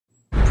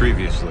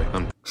Previously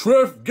on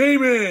Trif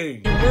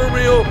Gaming!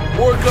 Mermail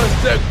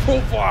Orca's deck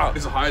profile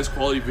is the highest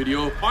quality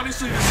video.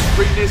 Honestly, this is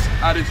greatness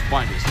at its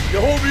finest. I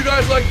hope you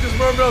guys like this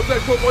Mermail deck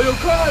profile. Yo,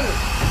 Kyle!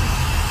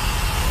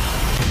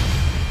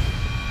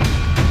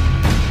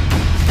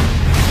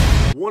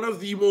 One of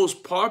the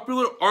most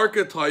popular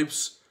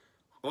archetypes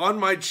on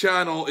my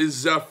channel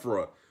is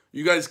Zefra.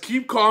 You guys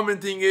keep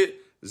commenting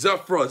it.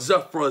 Zefra,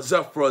 Zefra,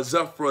 Zefra,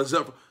 Zefra,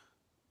 Zefra.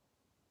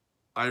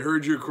 I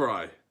heard your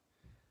cry.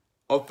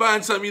 A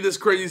fan sent me this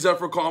crazy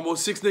Zefra combo,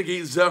 6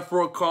 Negate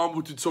Zefra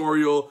combo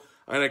tutorial,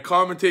 and I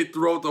commentate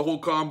throughout the whole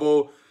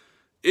combo.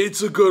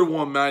 It's a good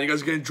one, man. You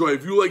guys are going to enjoy it.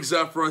 If you like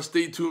Zefra,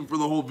 stay tuned for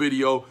the whole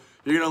video.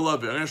 You're going to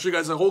love it. I'm going to show you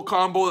guys the whole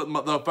combo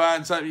that the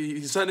fan sent me.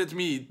 He sent it to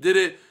me. He did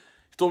it.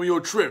 He told me, yo,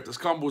 Trif, this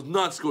combo is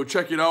nuts. Go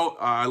check it out.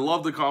 I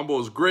love the combo.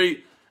 It's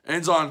great.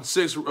 Ends on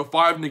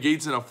 5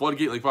 Negates and a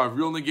Floodgate, like 5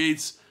 real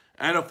Negates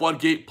and a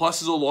Floodgate.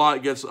 Pluses a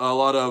lot. Gets a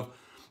lot of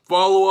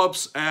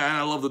follow-ups, and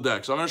I love the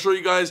deck. So I'm going to show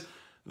you guys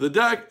the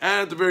deck,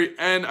 and at the very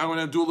end, I'm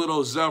going to do a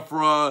little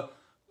Zefra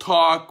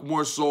talk,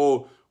 more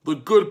so the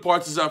good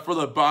parts of Zefra,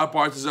 the bad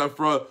parts of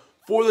Zefra,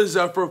 for the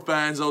Zefra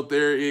fans out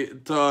there.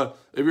 If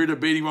you're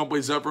debating want to play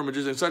Zefra,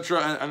 Magician,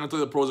 etc., and I'm going to tell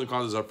you the pros and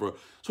cons of Zefra.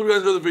 So if you guys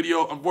enjoyed the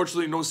video,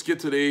 unfortunately, no skit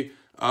today.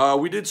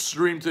 We did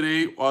stream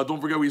today.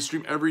 Don't forget, we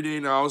stream every day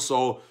now,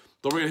 so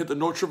don't forget to hit the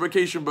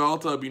notification bell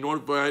to be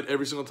notified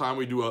every single time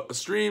we do a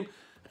stream,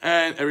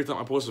 and every time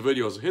I post a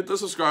video. So hit the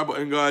subscribe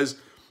button, guys.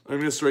 I'm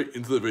going to get straight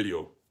into the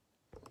video.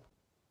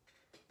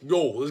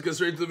 Yo, let's get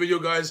straight into the video,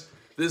 guys.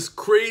 This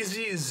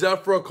crazy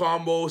Zefra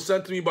combo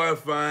sent to me by a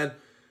fan.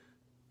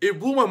 It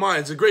blew my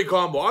mind. It's a great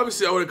combo.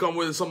 Obviously, I would have come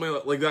with something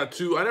like that,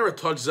 too. I never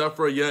touched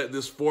Zefra yet in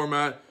this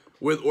format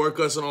with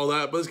Orcas and all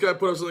that. But this guy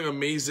put up something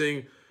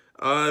amazing.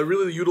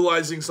 Really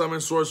utilizing Summon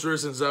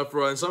Sorceress and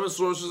Zefra. And Summon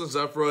Sorceress and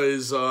Zefra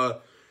is,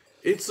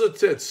 it's a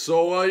tits.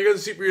 So, you're going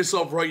to see for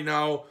yourself right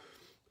now.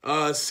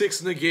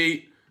 6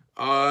 Negate,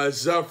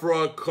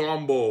 Zefra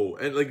combo.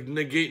 And, like,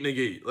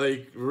 Negate.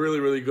 Like,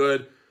 really, really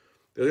good.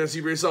 You're going to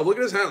see for yourself. Look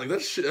at his hand. Like,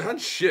 that's shit. That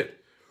hand's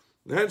shit.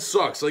 The hand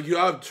sucks. Like, you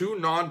have 2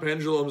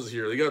 non-pendulums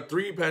here. You got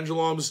 3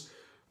 pendulums.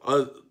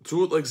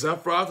 2, like,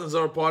 Zefra and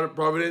Zefra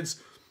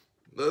Providence.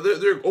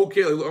 They're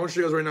okay. Like, I'm going to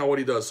show you guys right now what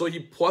he does. So, he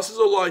pluses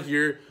a lot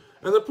here.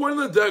 And the point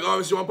of the deck,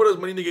 obviously, you want to put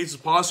as many negates as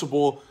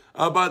possible.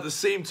 But at the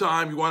same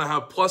time, you want to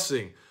have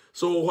plussing.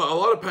 So, what a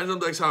lot of pendulum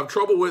decks have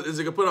trouble with is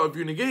they can put up a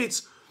few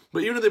negates.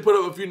 But even if they put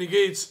up a few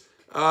negates,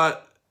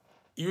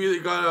 you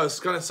either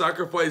gotta kind of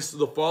sacrifice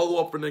the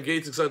follow-up for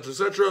negates, etc.,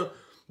 etc.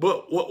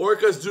 But what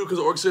Orcas do, because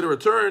Orcas say to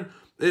return,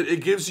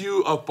 it gives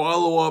you a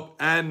follow-up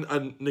and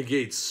a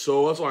negates.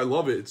 So that's why I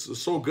love it.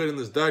 It's so good in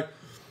this deck.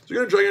 So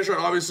you're gonna Dragon Shrine,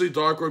 obviously,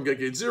 Dark Orb, get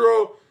gate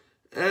 0.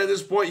 And at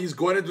this point, he's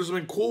going to do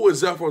something cool with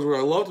Zefra. What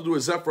I love to do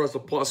with Zefra is the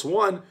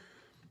 +1.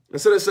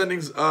 Instead of sending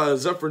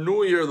Zefra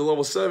Nui here, the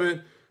level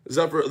 7,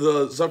 the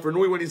Zefra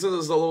Nui, when he sends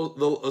us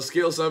the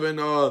scale 7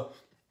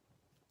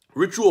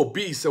 Ritual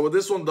Beast. So what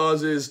this one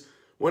does is,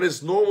 when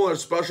it's normal or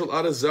special,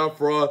 add a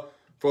Zefra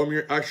from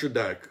your extra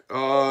deck.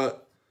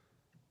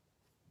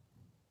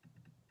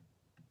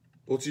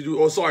 What's he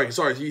do? Oh, sorry.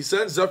 He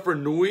sends Zefra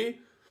Nui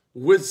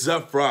with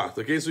Zefra.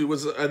 Okay, so he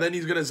was, and then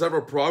he's gonna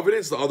Zefra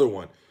Providence, the other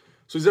one.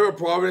 So he's Zefra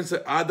Providence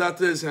to add that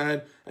to his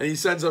hand, and he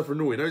sends Zefra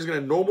Nui. Now he's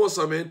gonna normal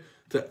summon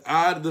to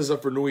add the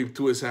Zefra Nui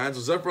to his hand.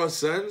 So Zefra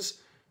sends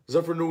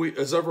Zefra Nui,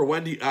 Zefra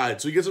Wendy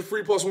add. So he gets a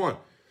free +1.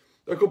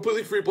 A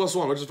completely free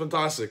 +1, which is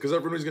fantastic, because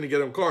Zefra Nui's gonna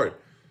get him a card.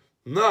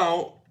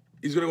 Now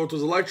he's going to go to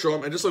his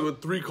Electrum, and just like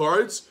with 3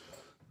 cards,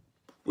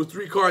 he's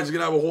going to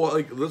have a whole,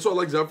 like, that's why I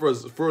like Zefra,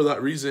 is for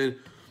that reason.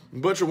 A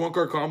bunch of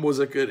 1-card combos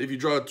that could, if you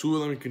draw 2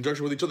 of them in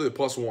conjunction with each other, they're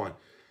 +1.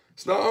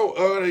 So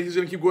now he's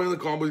going to keep going in the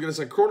combo. He's going to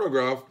send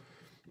Chronograph.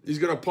 He's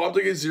going to pop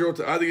the gate 0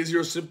 to add the gate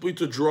 0 simply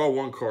to draw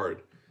 1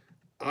 card.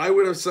 I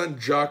would have sent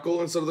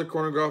Jackal instead of the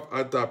Chronograph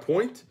at that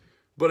point.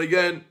 But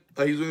again,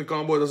 he's doing the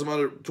combo. It doesn't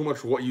matter too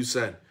much what you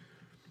send.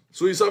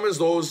 So he summons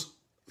those.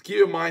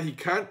 Keep in mind, he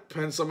can't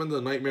pen summon the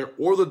Nightmare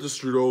or the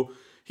Destrudo.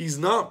 He's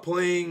not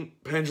playing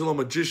Pendulum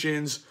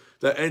Magicians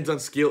that ends on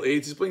scale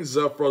 8. He's playing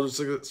Zefra, which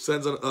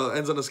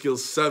ends on a scale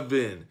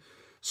 7.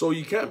 So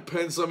you can't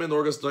pen summon the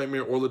Orcas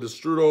Nightmare or the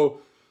Destrudo.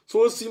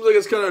 So it seems like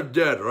it's kind of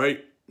dead,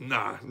 right?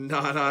 Nah.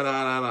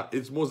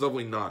 It's most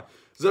definitely not.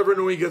 Zefra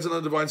Nui gets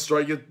another Divine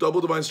Strike, gets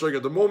double Divine Strike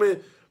at the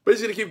moment. But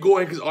he's going to keep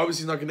going because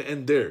obviously he's not going to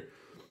end there.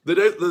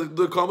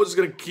 The combo is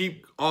going to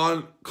keep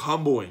on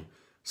comboing.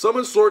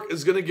 Summon Stork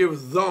is going to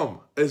give them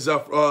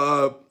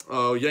a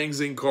Yang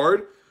Zing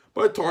card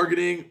by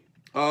targeting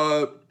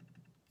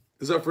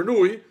Zefra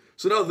Nui.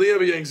 So now they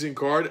have a Yang Zing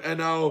card, and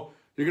now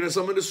you're going to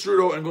summon the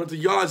Destrudo and go into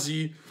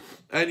Yazi,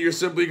 and you're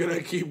simply going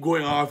to keep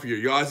going off here.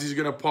 Yazi's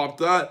going to pop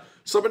that,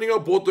 summoning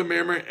up both the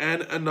Marmor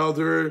and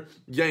another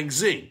Yang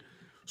Zing.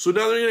 So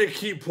now they're going to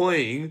keep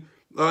playing.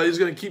 He's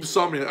going to keep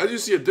summoning. As you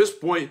see at this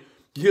point,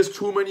 he has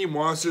too many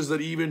monsters that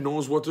he even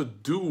knows what to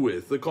do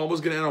with. The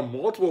combo's going to end on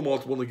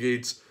multiple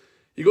negates.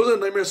 He goes to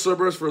Nightmare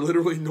Cerberus for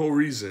literally no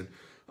reason.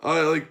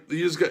 You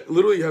just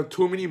literally have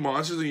too many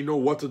monsters that you know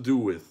what to do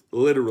with.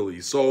 Literally.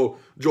 So,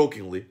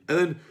 jokingly. And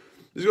then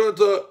he's going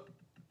to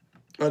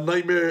a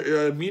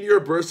Nightmare Meteor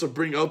Burst to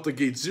bring out the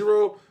Gate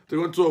 0 to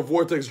go into a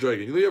Vortex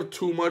Dragon. You really have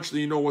too much that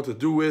you know what to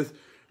do with.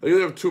 You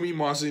really have too many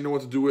monsters you know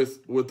what to do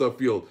with the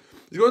field.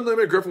 He's going to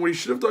Nightmare Griffin. What he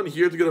should have done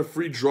here to get a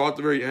free draw at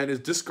the very end is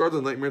discard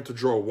the Nightmare to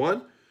draw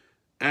 1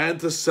 and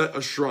to set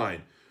a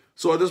Shrine.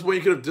 So at this point,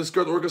 you could have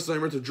discarded Orcus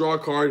Nightmare to draw a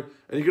card,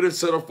 and you could have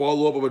set a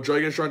follow-up of a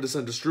Dragon Shrine to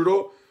send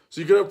Destrudo.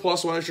 So you could have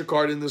 +1 extra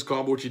card in this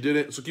combo, which he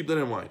didn't, so keep that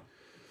in mind.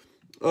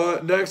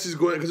 Next, he's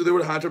going, because they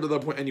would have hand trapped at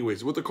that point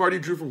anyways. With the card he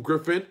drew from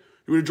Griffin,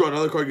 you would have drawn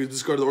another card, you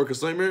discard the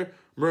Orcus Nightmare,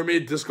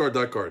 Mermaid, discard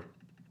that card.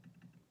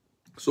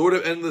 So it would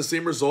have ended the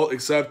same result,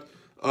 except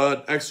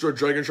an extra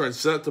Dragon Shrine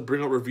set to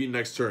bring out Ravine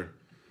next turn.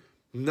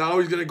 Now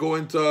he's going to go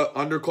into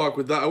Underclock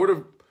with that. I would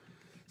have,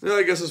 yeah,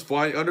 I guess it's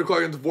fine.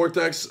 Underclock into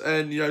Vortex,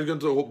 and he's going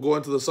to go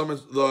into the summon,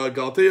 the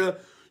Galatea.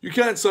 You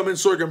can't summon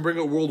Sorg and bring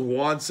out World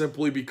Wand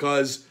simply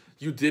because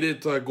you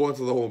didn't go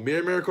into the whole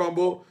Mirror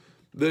combo.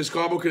 This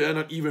combo could end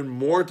up even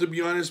more, to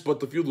be honest, but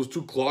the field was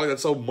too clogged.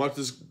 That's how much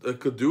this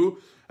could do.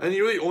 And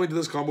he really only did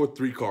this combo with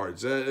 3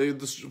 cards,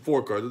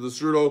 4 cards, the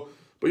Destrudo,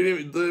 but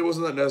it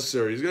wasn't that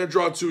necessary. He's going to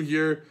draw 2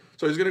 here.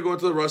 So he's going to go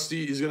into the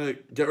Rusty. He's going to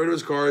get rid of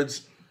his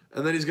cards,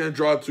 and then he's going to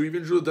draw 2.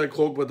 Even drew the deck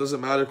Cloak, but it doesn't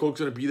matter. Cloak's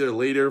going to be there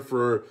later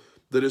for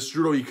the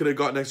Destrudo he could have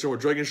got next turn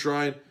with Dragon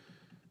Shrine.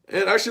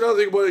 And actually, now that I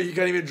think about it, he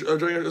can't even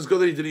Dragon. It's good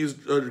that he didn't use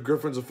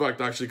Griffin's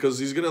effect, actually, because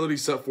he's going to literally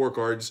set 4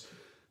 cards.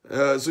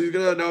 So he's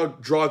going to now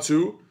draw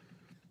 2,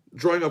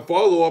 drawing a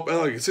follow-up, and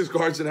like 6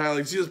 cards in hand.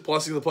 Like, see his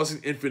plussing, the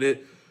plussing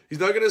infinite. He's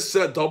not going to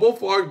set double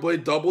Fog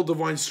Blade, double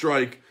Divine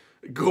Strike.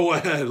 Go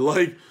ahead.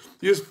 Like,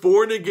 he has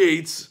 4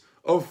 negates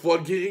of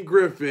Floodgate and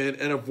Griffin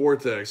and a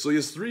Vortex. So he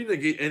has 3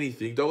 negate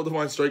anything, double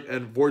Divine Strike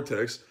and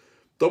Vortex.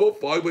 Double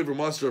Fog Blade for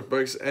monster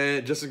effects,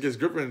 and just in case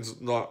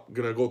Griffin's not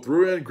going to go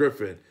through, and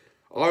Griffin.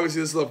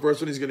 Obviously, this is the first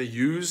one he's going to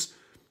use,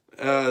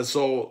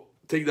 so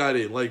take that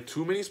in. Like,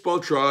 too many spell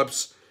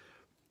traps,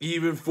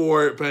 even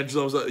for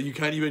Pendulums that you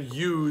can't even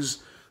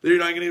use. You're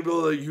not going to be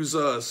able to use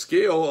a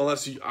Scale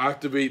unless you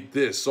activate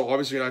this. So,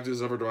 obviously, you're going to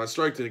activate Zefra Divine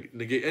Strike to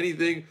negate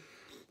anything.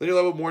 Then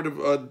you'll have more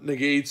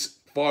negates,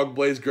 Fog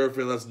Blaze,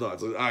 Griffin. That's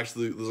nuts. This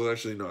is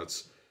actually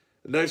nuts.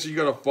 Next, you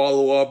got to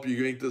follow up. You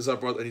can make this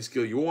Zefra with any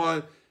skill you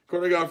want.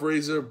 Chronograph,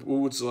 Razor,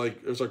 Boots,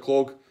 it's a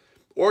Cloak.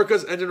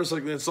 Orcus, Engine,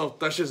 Recycling, and stuff.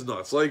 That's just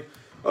nuts. Like,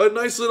 a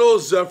nice little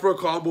Zefra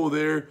combo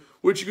there,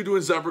 which you could do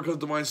in Zefra because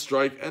Divine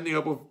Strike, ending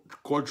up with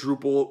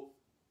quadruple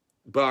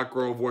back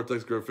row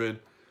Vortex Griffin.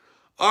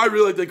 I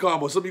really like that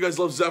combo. Some of you guys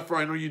love Zefra.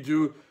 I know you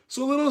do.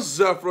 So a little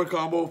Zefra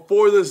combo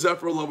for the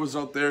Zefra lovers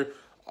out there.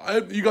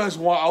 If you guys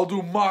want, I'll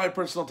do my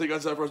personal take on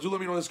Zefra. Do let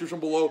me know in the description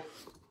below.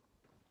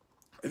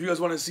 If you guys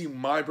want to see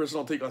my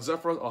personal take on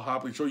Zefra, I'll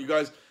happily show you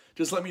guys.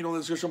 Just let me know in the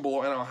description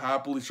below, and I'll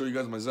happily show you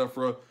guys my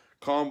Zefra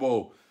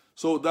combo.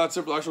 So that's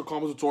it for the actual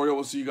combo tutorial.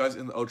 We'll see you guys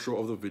in the outro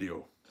of the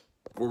video,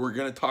 where we're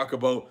going to talk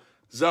about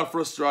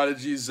Zefra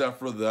strategies,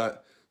 Zefra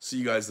that. See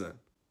you guys then.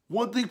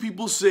 One thing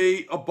people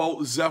say about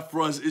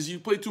Zefras is you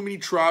play too many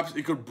traps,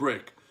 it could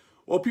brick.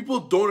 What people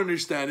don't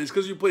understand is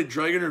because you play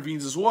Dragon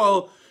Ravines as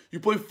well, you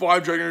play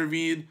 5 Dragon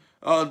Ravine,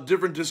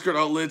 different discard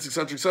outlets,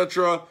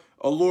 etc.,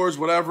 allures,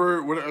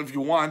 whatever if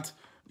you want.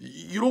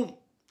 You don't,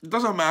 it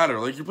doesn't matter.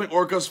 Like, you're playing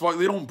Orcus,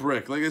 they don't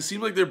brick. Like, it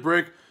seems like they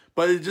brick,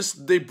 but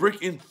they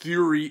brick in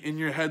theory. In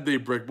your head, they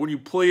brick. But when you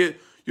play it,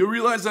 you'll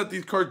realize that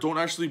these cards don't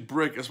actually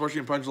brick, especially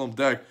in Pendulum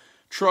deck.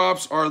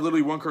 Traps are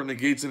literally 1 card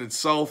negates in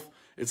itself.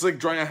 It's like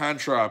drawing a hand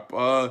trap.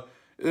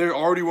 They're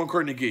already 1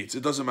 card negates.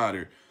 It doesn't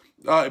matter.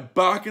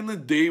 Back in the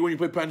day when you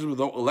played Pendulum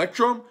without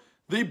Electrum,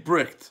 they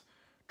bricked.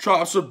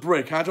 Traps would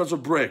brick. Hand traps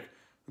would brick.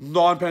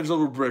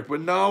 Non-Pendulum would brick.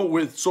 But now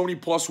with so many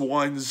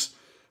 +1s,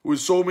 with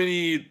so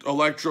many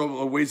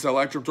Electrum, ways to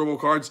Electrum turbo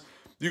cards,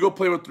 you go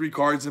play with 3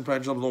 cards in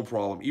Pendulum, no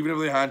problem. Even if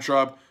they hand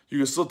trap, you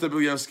can still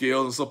typically have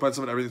scales and still pen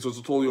summon everything, so it's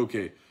totally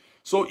okay.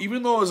 So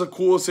even though it's a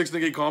cool 6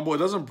 negate combo, it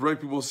doesn't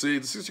break. People say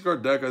the 60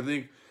 card deck, I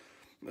think.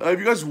 If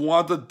you guys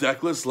want the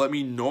deck list, let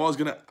me know. I was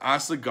gonna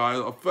ask the guy,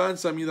 a fan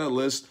sent me that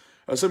list.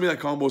 Send me that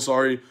combo,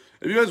 sorry.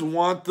 If you guys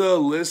want the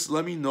list,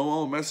 let me know.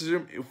 I'll message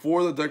him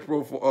for the deck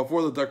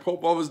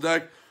profile of his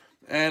deck,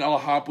 and I'll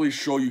happily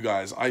show you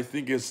guys. I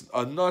think it's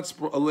a nuts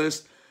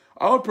list.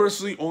 I would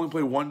personally only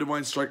play 1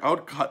 Divine Strike. I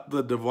would cut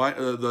the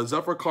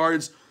Zefra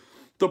cards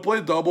to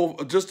play double.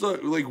 Just to,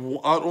 like,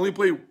 I'd only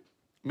play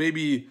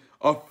maybe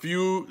a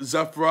few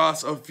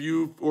Zefras, a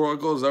few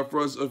Oracle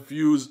Zefras, a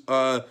few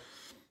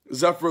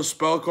Zefra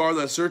spell card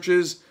that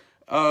searches,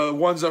 1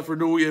 Zefra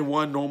Nui, and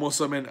 1 normal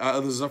summon the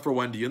Zefra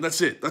Wendy, and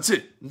that's it. That's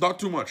it. Not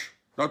too much.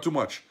 Not too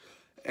much.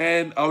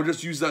 And I would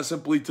just use that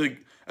simply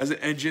as an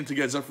engine to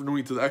get Zefra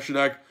Nui to the extra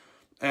deck,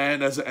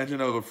 and as an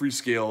engine of a free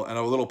scale and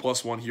a little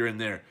 +1 here and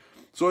there.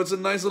 So it's a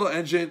nice little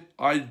engine.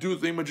 I do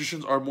think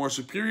Magicians are more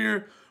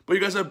superior, but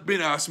you guys have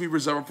been asking me for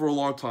Zefra for a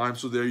long time,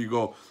 so there you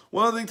go.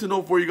 One other thing to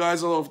know for you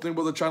guys, a little thing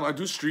about the channel, I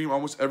do stream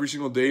almost every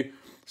single day.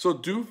 So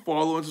do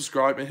follow and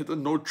subscribe and hit the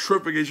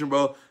notification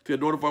bell to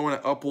get notified when I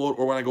upload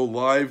or when I go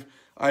live.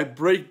 I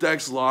break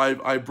decks live.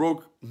 I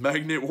broke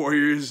Magnet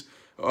Warriors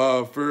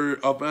for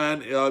a fan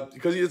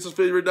because it's his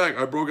favorite deck.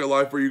 I broke it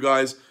live for you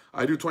guys.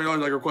 I do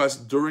 $20 deck requests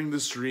during the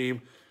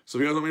stream. So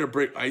if you guys want me to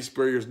break ice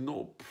barriers,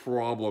 no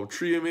problem.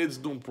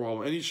 Triamids, no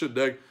problem. Any shit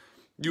deck,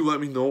 you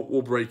let me know,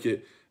 we'll break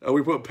it.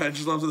 We put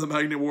Pendulums of the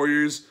Magnet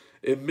Warriors.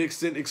 It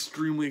mixed in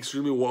extremely,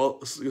 extremely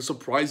well,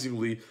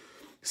 surprisingly.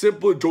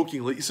 Simply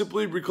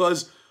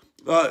because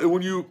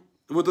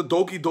with the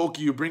Doki,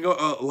 you bring out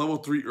a level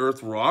 3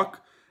 Earth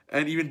Rock,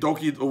 and even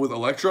Doki with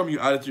Electrum, you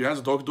add it to your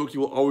hands, Doki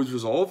will always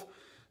resolve,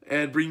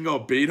 and bringing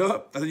out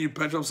Beta, and then you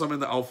Pendulum summon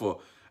the Alpha.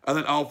 And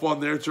then Alpha on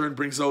their turn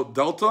brings out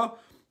Delta,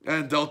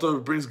 and Delta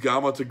brings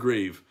Gamma to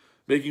grave,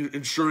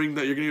 ensuring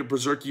that you're going to get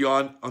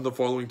Berserkion on the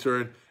following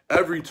turn,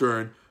 every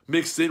turn,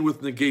 mixed in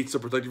with Negates to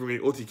protect you from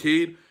getting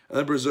OTK'd, and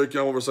then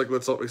Berserkion will recycle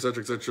itself,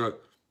 etc., etc.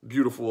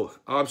 Beautiful.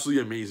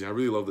 Absolutely amazing. I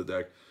really love the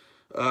deck.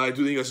 I do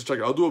think you guys should check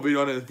it out. I'll do a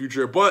video on it in the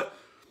future, but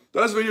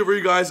that's a video for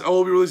you guys. I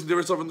will be releasing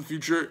different stuff in the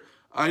future.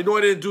 I know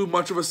I didn't do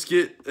much of a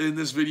skit in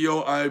this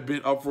video. I've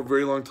been up for a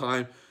very long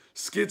time.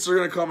 Skits are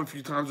going to come a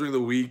few times during the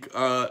week.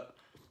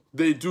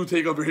 They do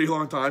take a very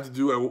long time to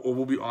do, I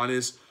will be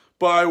honest.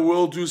 But I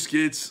will do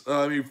skits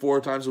maybe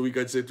 4 times a week.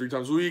 I'd say 3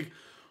 times a week.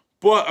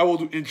 But I will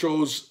do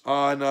intros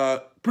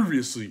on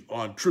previously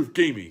on Trif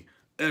Gaming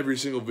every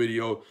single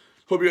video.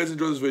 Hope you guys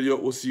enjoyed this video.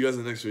 We'll see you guys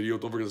in the next video.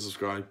 Don't forget to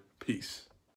subscribe. Peace.